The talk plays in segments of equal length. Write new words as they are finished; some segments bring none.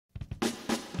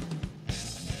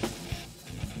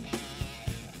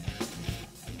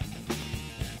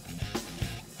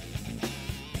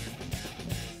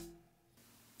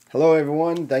Hello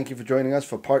everyone, thank you for joining us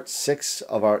for part 6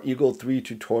 of our Eagle 3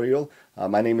 tutorial.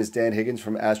 My name is Dan Higgins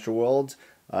from Astroworld,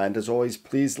 and as always,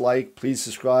 please like, please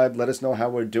subscribe, let us know how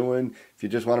we're doing. If you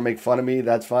just want to make fun of me,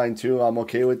 that's fine too, I'm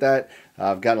okay with that.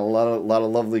 I've gotten a lot of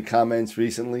lovely comments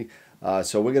recently.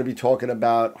 So we're going to be talking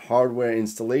about hardware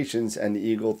installations and the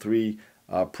Eagle 3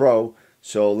 Pro.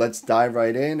 So let's dive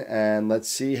right in and let's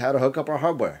see how to hook up our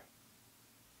hardware.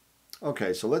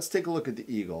 Okay, so let's take a look at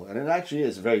the Eagle, and it actually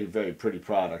is a very, very pretty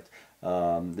product.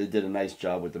 They did a nice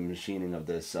job with the machining of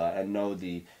this, and no,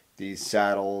 these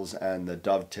saddles and the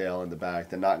dovetail in the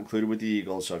back, they're not included with the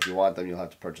Eagle, so if you want them, you'll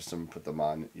have to purchase them and put them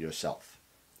on yourself.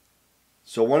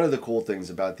 So one of the cool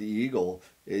things about the Eagle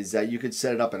is that you could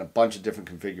set it up in a bunch of different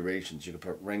configurations. You could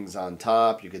put rings on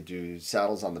top, you could do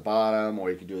saddles on the bottom, or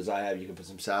you could do as I have, you could put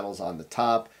some saddles on the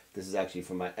top. This is actually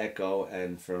for my Echo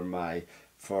and for my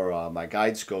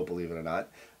guide scope, believe it or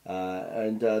not.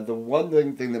 The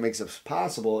one thing that makes this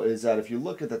possible is that if you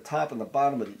look at the top and the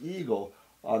bottom of the Eagle,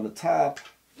 on the top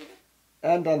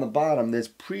and on the bottom, there's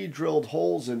pre-drilled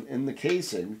holes in the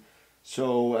casing.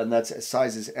 So, and that's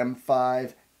sizes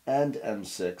M5 and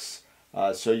M6.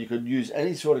 So you could use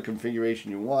any sort of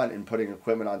configuration you want in putting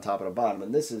equipment on top and the bottom.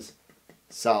 And this is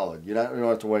solid. You don't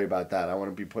have to worry about that. I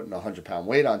want to be putting a 100-pound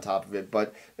weight on top of it,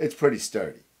 but it's pretty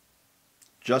sturdy.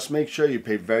 Just make sure you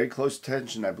pay very close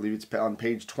attention. I believe it's on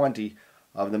page 20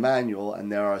 of the manual,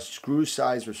 and there are screw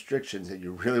size restrictions that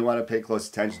you really want to pay close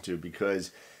attention to, because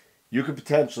you could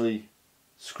potentially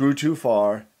screw too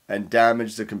far and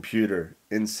damage the computer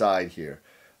inside here.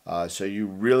 So you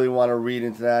really want to read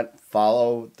into that.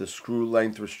 Follow the screw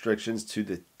length restrictions to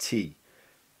the T.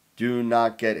 Do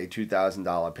not get a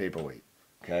 $2,000 paperweight.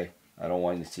 Okay, I don't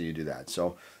want to see you do that.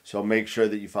 So make sure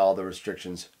that you follow the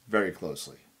restrictions very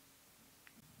closely.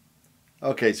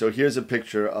 Okay, so here's a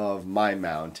picture of my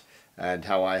mount and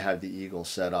how I have the Eagle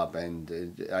set up,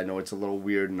 and I know it's a little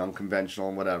weird and unconventional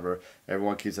and whatever.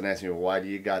 Everyone keeps on asking me, well, why do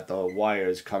you got the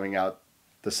wires coming out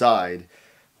the side?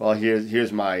 Well,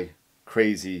 here's my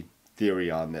crazy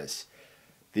theory on this.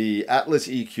 The Atlas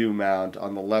EQ mount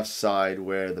on the left side,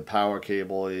 where the power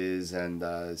cable is and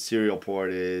the serial port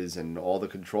is and all the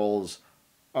controls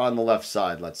on the left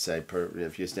side, let's say,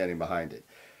 if you're standing behind it.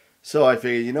 So I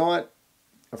figured, you know what?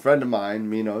 A friend of mine,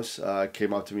 Minos,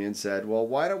 came up to me and said, well,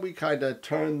 why don't we kind of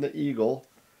turn the Eagle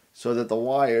so that the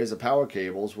wires, the power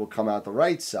cables, will come out the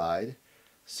right side,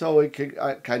 so it could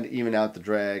kind of even out the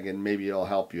drag, and maybe it'll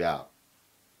help you out.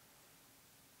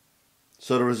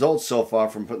 So the results so far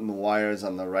from putting the wires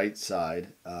on the right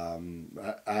side, I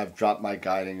have dropped my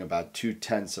guiding about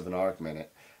 0.2 of an arc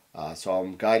minute. So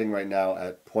I'm guiding right now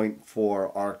at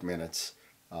 0.4 arc minutes,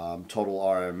 total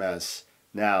RMS.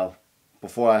 Now,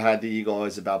 before I had the Eagle, it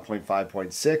was about 0.5,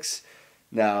 0.6.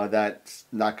 Now, that's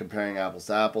not comparing apples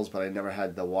to apples, but I never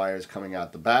had the wires coming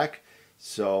out the back.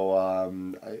 So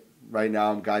right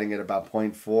now I'm guiding at about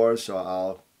 0.4, so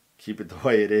I'll keep it the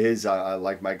way it is. I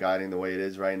like my guiding the way it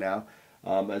is right now.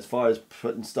 As far as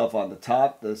putting stuff on the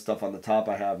top,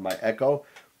 I have my Echo,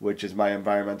 which is my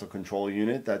environmental control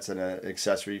unit. That's an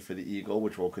accessory for the Eagle,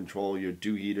 which will control your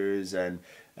dew heaters and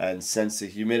sense the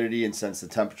humidity and sense the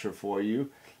temperature for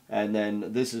you. And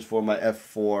then this is for my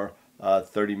f4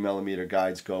 30mm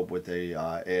guide scope with a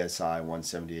ASI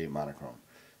 178 monochrome.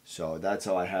 So that's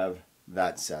how I have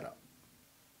that set up.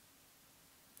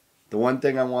 The one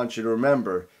thing I want you to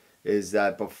remember is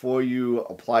that before you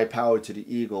apply power to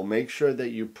the Eagle, make sure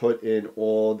that you put in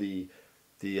all the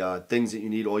things that you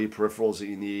need, all your peripherals that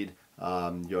you need,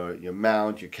 your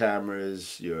mount, your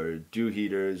cameras, your dew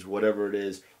heaters, whatever it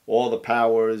is, all the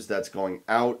powers that's going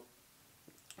out,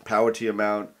 power to your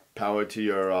mount, power to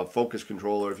your focus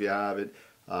controller if you have it,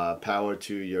 power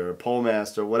to your pole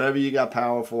master, whatever you got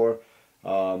power for,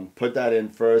 put that in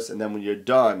first, and then when you're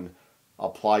done,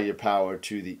 apply your power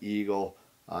to the Eagle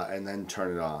and then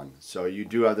turn it on. So you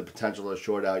do have the potential to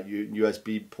short out.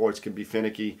 USB ports can be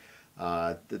finicky.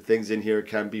 The things in here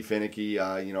can be finicky.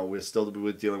 You know, we're still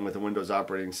dealing with a Windows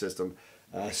operating system.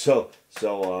 So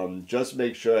just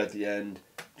make sure at the end,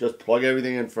 just plug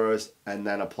everything in first and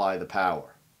then apply the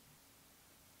power.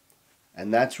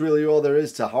 And that's really all there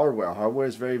is to hardware. Hardware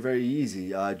is very, very easy.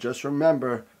 Just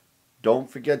remember,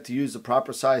 don't forget to use the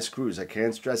proper size screws. I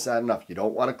can't stress that enough. You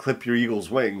don't want to clip your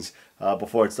Eagle's wings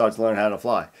before it starts learning how to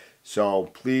fly. So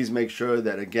please make sure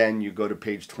that, again, you go to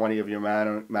page 20 of your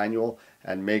manual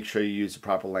and make sure you use the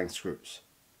proper length screws.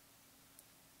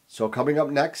 So coming up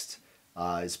next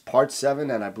is part 7,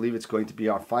 and I believe it's going to be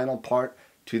our final part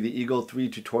to the Eagle 3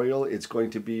 tutorial. It's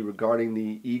going to be regarding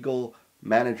the Eagle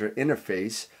Manager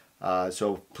interface.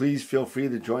 So please feel free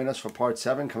to join us for part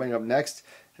 7 coming up next.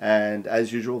 And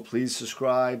as usual, please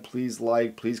subscribe, please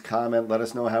like, please comment, let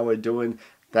us know how we're doing.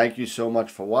 Thank you so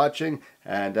much for watching.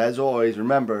 And as always,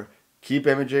 remember, keep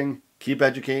imaging, keep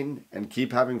educating, and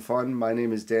keep having fun. My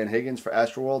name is Dan Higgins for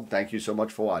Astroworld. Thank you so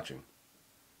much for watching.